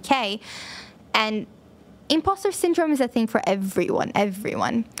in the UK, and imposter syndrome is a thing for everyone.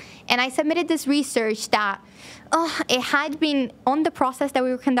 And I submitted this research that it had been on the process that we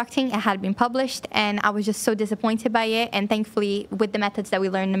were conducting. It had been published, and I was just so disappointed by it. And thankfully, with the methods that we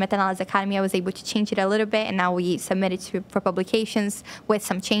learned in the Meta-Analysis Academy, I was able to change it a little bit, and now we submit it for publications with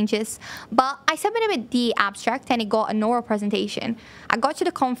some changes. But I submitted the abstract, and it got an oral presentation. I got to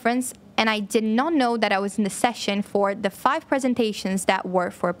the conference, and I did not know that I was in the session for the 5 presentations that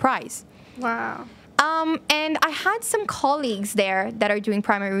were for a prize. Wow. And I had some colleagues there that are doing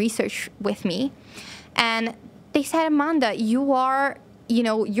primary research with me, and they said, Amanda, you're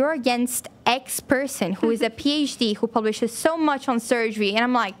against X person who is a PhD who publishes so much on surgery. And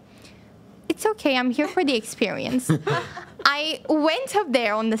I'm like, it's okay, I'm here for the experience. I went up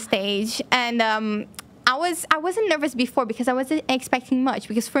there on the stage, and I wasn't nervous before because I wasn't expecting much,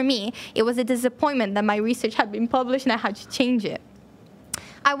 because for me, it was a disappointment that my research had been published and I had to change it.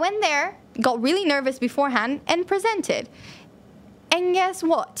 I went there, got really nervous beforehand, and presented. And guess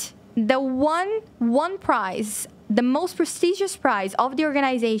what? The one prize, the most prestigious prize of the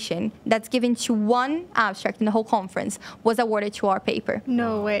organization that's given to one abstract in the whole conference, was awarded to our paper.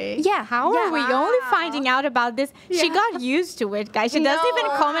 No way. Yeah. How are we only finding out about this? She got used to it, guys. She doesn't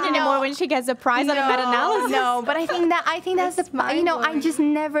even comment anymore when she gets a prize on a meta-analysis. No, but I think that's the, I just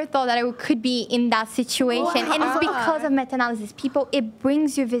never thought that I could be in that situation. Wow. And it's because of meta-analysis. People, it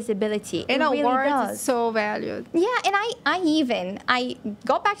brings you visibility. And it really awards does. is so valued. Yeah, and I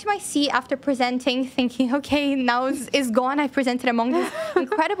got back to my seat after presenting, thinking, okay, now is gone. I presented among these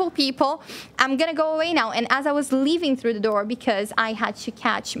incredible people. I'm gonna go away now. And as I was leaving through the door, because I had to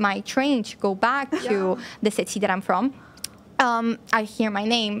catch my train to go back to the city that I'm from, I hear my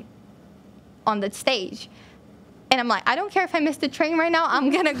name on the stage. And I'm like, I don't care if I missed the train right now.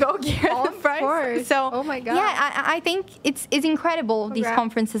 I'm gonna go get the prize. So, oh my God. Yeah, I think it's incredible, these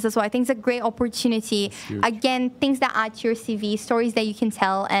conferences as well. I think it's a great opportunity. Again, things that add to your CV, stories that you can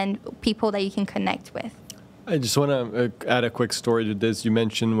tell, and people that you can connect with. I just want to add a quick story to this. You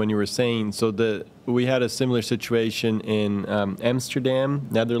mentioned when you were saying, we had a similar situation in Amsterdam,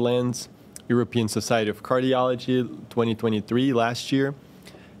 Netherlands, European Society of Cardiology 2023 last year.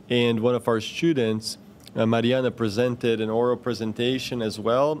 And one of our students, Mariana, presented an oral presentation as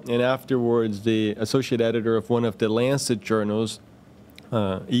well. And afterwards, the associate editor of one of the Lancet journals,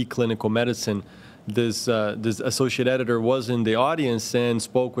 eClinical Medicine, this associate editor was in the audience and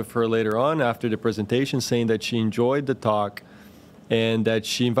spoke with her later on after the presentation, saying that she enjoyed the talk and that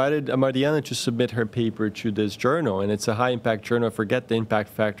she invited Mariana to submit her paper to this journal. And it's a high-impact journal. I forget the impact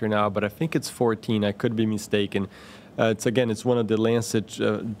factor now, but I think it's 14. I could be mistaken. It's one of the Lancet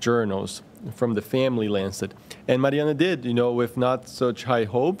journals from the family Lancet. And Mariana did, with not such high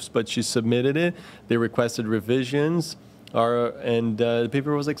hopes, but she submitted it. They requested revisions. And the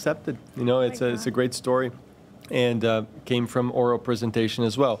paper was accepted. It's a great story, and came from oral presentation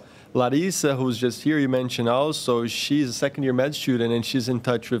as well. Larissa, who's just here, you mentioned also, she's a second-year med student, and she's in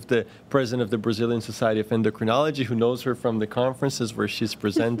touch with the president of the Brazilian Society of Endocrinology, who knows her from the conferences where she's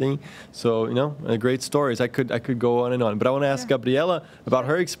presenting. So, great stories. I could go on and on. But I want to ask Gabriela about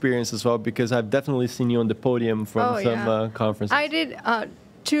her experience as well, because I've definitely seen you on the podium from some conferences. I did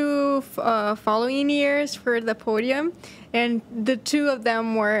 2 following years for the podium, and the 2 of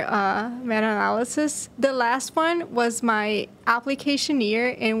them were meta-analysis. The last one was my application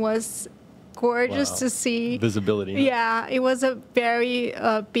year, and was gorgeous to see. Visibility. Yeah, it was a very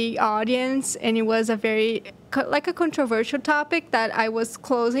big audience, and it was a very, a controversial topic that I was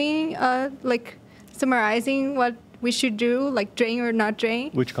closing, summarizing what we should do, like drain or not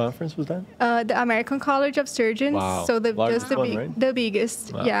drain. Which conference was that? The American College of Surgeons. Wow. So Largest one, right? the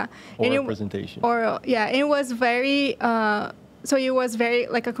biggest, Wow. Oral presentation. And it was very, so it was very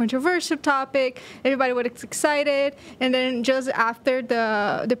a controversial topic. Everybody was excited, and then just after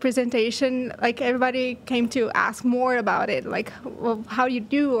the presentation, everybody came to ask more about it, how do you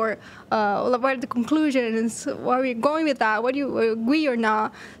do, or what are the conclusions? Where are we going with that? What do you agree or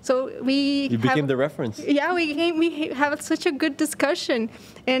not? So you became the reference. Yeah, we have such a good discussion,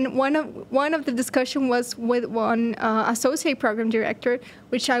 and one of the discussion was with one associate program director,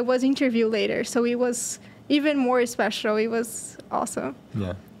 which I was interviewed later. So it was even more special. It was awesome.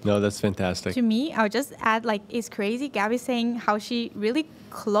 Yeah. No, that's fantastic. To me, I'll just add, it's crazy. Gabby saying how she really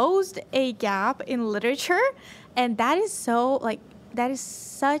closed a gap in literature. And that is that is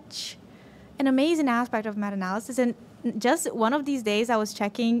such an amazing aspect of meta-analysis. And just one of these days, I was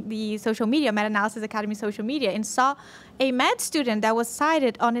checking the social media, Meta-Analysis Academy social media, and saw a med student that was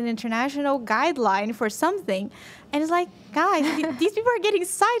cited on an international guideline for something. And it's like, guys, these people are getting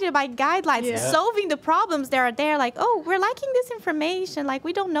cited by guidelines, solving the problems that are there. We're liking this information.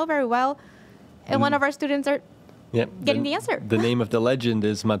 We don't know very well. and one of our students are Yep. getting the answer. The name of the legend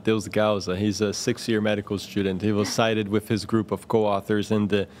is Mateus Gausa. He's a 6-year medical student. He was cited with his group of co-authors in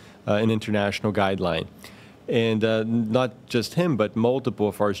an international guideline. And not just him, but multiple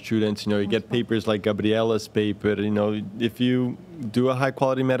of our students. You get papers like Gabriela's paper. If you do a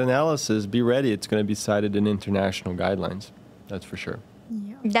high-quality meta-analysis, be ready. It's going to be cited in international guidelines. That's for sure.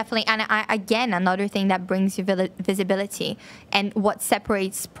 Definitely. And again, another thing that brings you visibility and what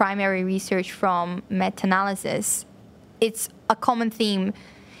separates primary research from meta-analysis, it's a common theme.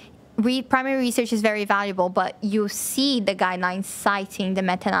 Primary research is very valuable, but you see the guidelines citing the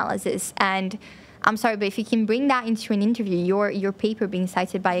meta-analysis. And I'm sorry, but if you can bring that into an interview, your paper being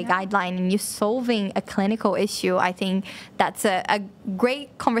cited by a guideline and you solving a clinical issue, I think that's a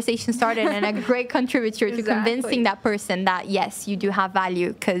great conversation starter and a great contributor to convincing that person that, yes, you do have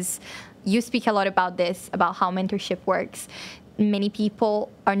value, because you speak a lot about this, about how mentorship works. Many people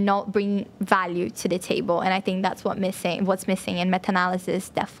are not bringing value to the table, and I think that's what's missing, and meta-analysis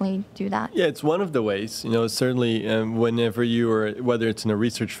definitely do that. Yeah, it's one of the ways. Certainly whenever whether it's in a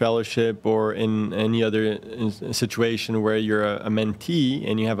research fellowship or in any other situation where you're a mentee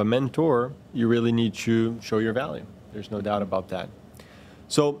and you have a mentor, you really need to show your value. There's no doubt about that.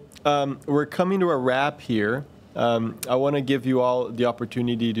 So we're coming to a wrap here. I want to give you all the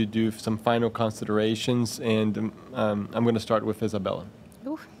opportunity to do some final considerations, and I'm going to start with Isabela.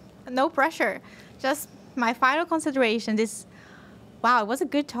 Oof, no pressure. Just my final consideration is, wow, it was a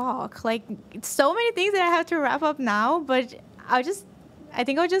good talk. Like, so many things that I have to wrap up now, but I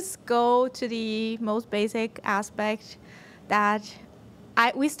think I'll just go to the most basic aspect that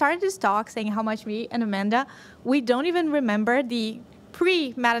we started this talk saying how much me and Amanda, we don't even remember the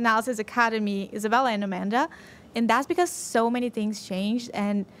pre-Meta-Analysis Academy, Isabela and Amanda. And that's because so many things changed,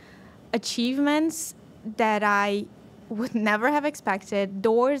 and achievements that I would never have expected,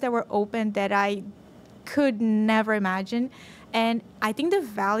 doors that were opened that I could never imagine. And I think the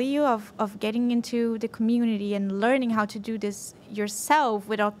value of getting into the community and learning how to do this yourself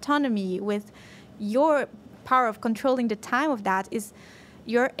with autonomy, with your power of controlling the time of that, is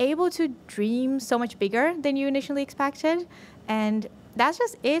you're able to dream so much bigger than you initially expected. And that's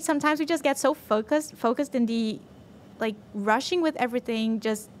just it. Sometimes we just get so focused in the, rushing with everything,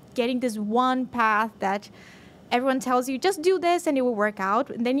 just getting this one path that everyone tells you, just do this and it will work out.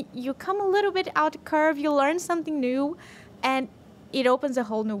 And then you come a little bit out the curve, you learn something new, and it opens a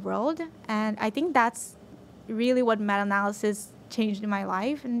whole new world. And I think that's really what meta-analysis changed in my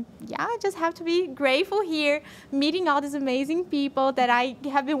life. And yeah, I just have to be grateful here, meeting all these amazing people that I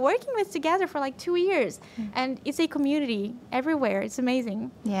have been working with together for 2 years. And it's a community everywhere. It's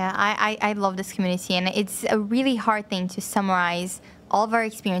amazing. Yeah, I love this community, and it's a really hard thing to summarize all of our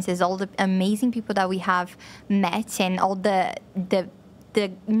experiences, all the amazing people that we have met, and all the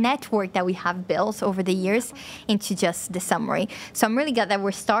network that we have built over the years into just the summary. So I'm really glad that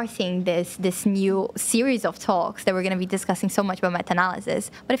we're starting this new series of talks that we're going to be discussing so much about meta-analysis.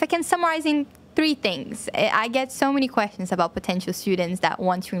 But if I can summarize in 3 things, I get so many questions about potential students that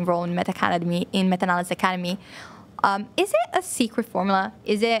want to enroll in Meta-Analysis Academy. Is it a secret formula?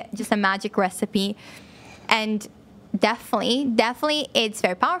 Is it just a magic recipe? And definitely it's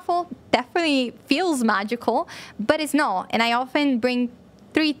very powerful, definitely feels magical, but it's not. And I often bring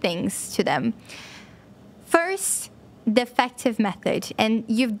 3 things to them. First, the effective method. And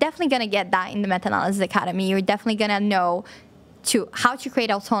you're definitely going to get that in the Meta-Analysis Academy. You're definitely going to know how to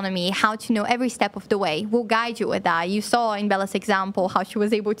create autonomy, how to know every step of the way. We'll guide you with that. You saw in Bella's example how she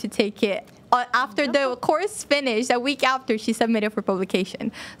was able to take it after the course finished, a week after she submitted for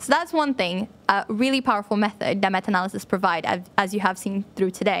publication. So that's one thing, a really powerful method that meta-analysis provide, as you have seen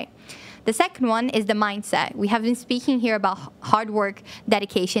through today. The second one is the mindset. We have been speaking here about hard work,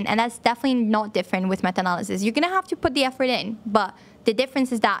 dedication, and that's definitely not different with meta-analysis. You're going to have to put the effort in, but the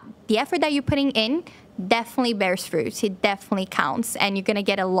difference is that the effort that you're putting in definitely bears fruit. It definitely counts, and you're going to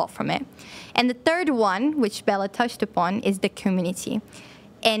get a lot from it. And the third one, which Bella touched upon, is the community.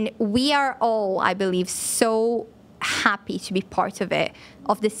 And we are all, I believe, so happy to be part of it,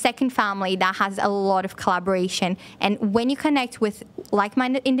 of the second family that has a lot of collaboration. And when you connect with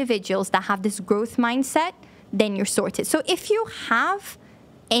like-minded individuals that have this growth mindset, then you're sorted. So if you have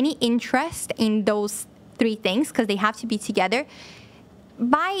any interest in those 3 things, because they have to be together,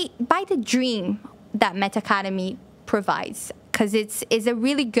 buy the dream that Meta Academy provides, because it's a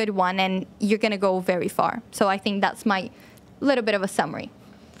really good one, and you're going to go very far. So I think that's my little bit of a summary.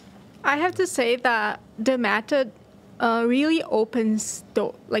 I have to say that the method really open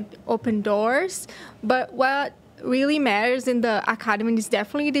doors, but what really matters in the academy is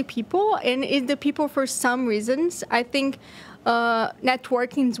definitely the people, and it's the people for some reasons. I think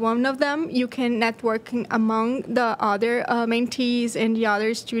Networking is one of them. You can network among the other mentees and the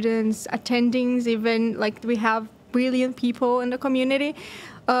other students, attendings, even like we have brilliant people in the community.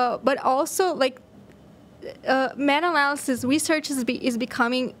 But also like meta-analysis research is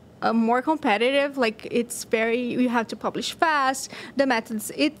becoming more competitive. Like you have to publish fast. The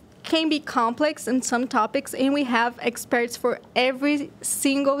methods, it can be complex in some topics, and we have experts for every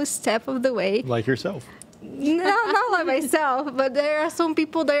single step of the way. Like yourself. No, not like myself, but there are some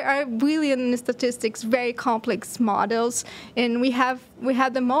people that are brilliant in statistics, very complex models, and we have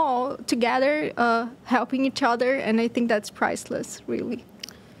them all together, helping each other, and I think that's priceless, really.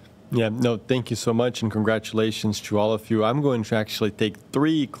 Yeah, no, thank you so much, and congratulations to all of you. I'm going to actually take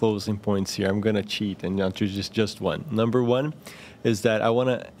 3 closing points here. I'm going to cheat and not just one. Number 1 is that I want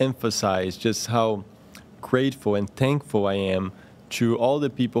to emphasize just how grateful and thankful I am to all the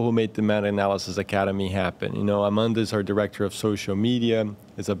people who made the Meta-Analysis Academy happen. You know, Amanda is our director of social media.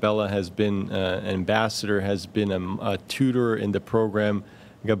 Isabela has been an ambassador, has been a tutor in the program.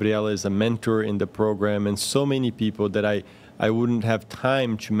 Gabriela is a mentor in the program, and so many people that I wouldn't have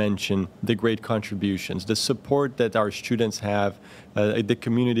time to mention the great contributions, the support that our students have, the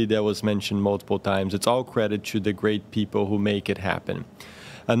community that was mentioned multiple times. It's all credit to the great people who make it happen.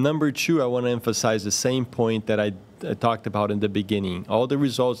 Number 2, I want to emphasize the same point that I talked about in the beginning. All the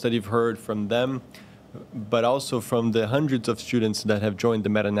results that you've heard from them, but also from the hundreds of students that have joined the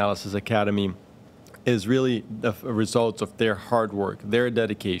Meta-Analysis Academy, is really the result of their hard work, their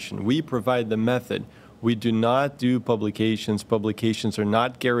dedication. We provide the method. We do not do publications. Publications are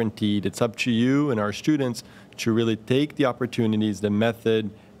not guaranteed. It's up to you and our students to really take the opportunities, the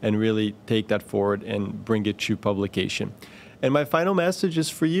method, and really take that forward and bring it to publication. And my final message is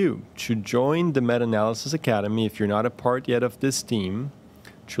for you to join the Meta-Analysis Academy if you're not a part yet of this team,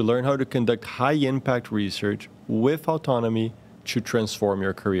 to learn how to conduct high-impact research with autonomy to transform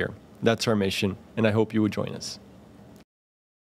your career. That's our mission, and I hope you will join us.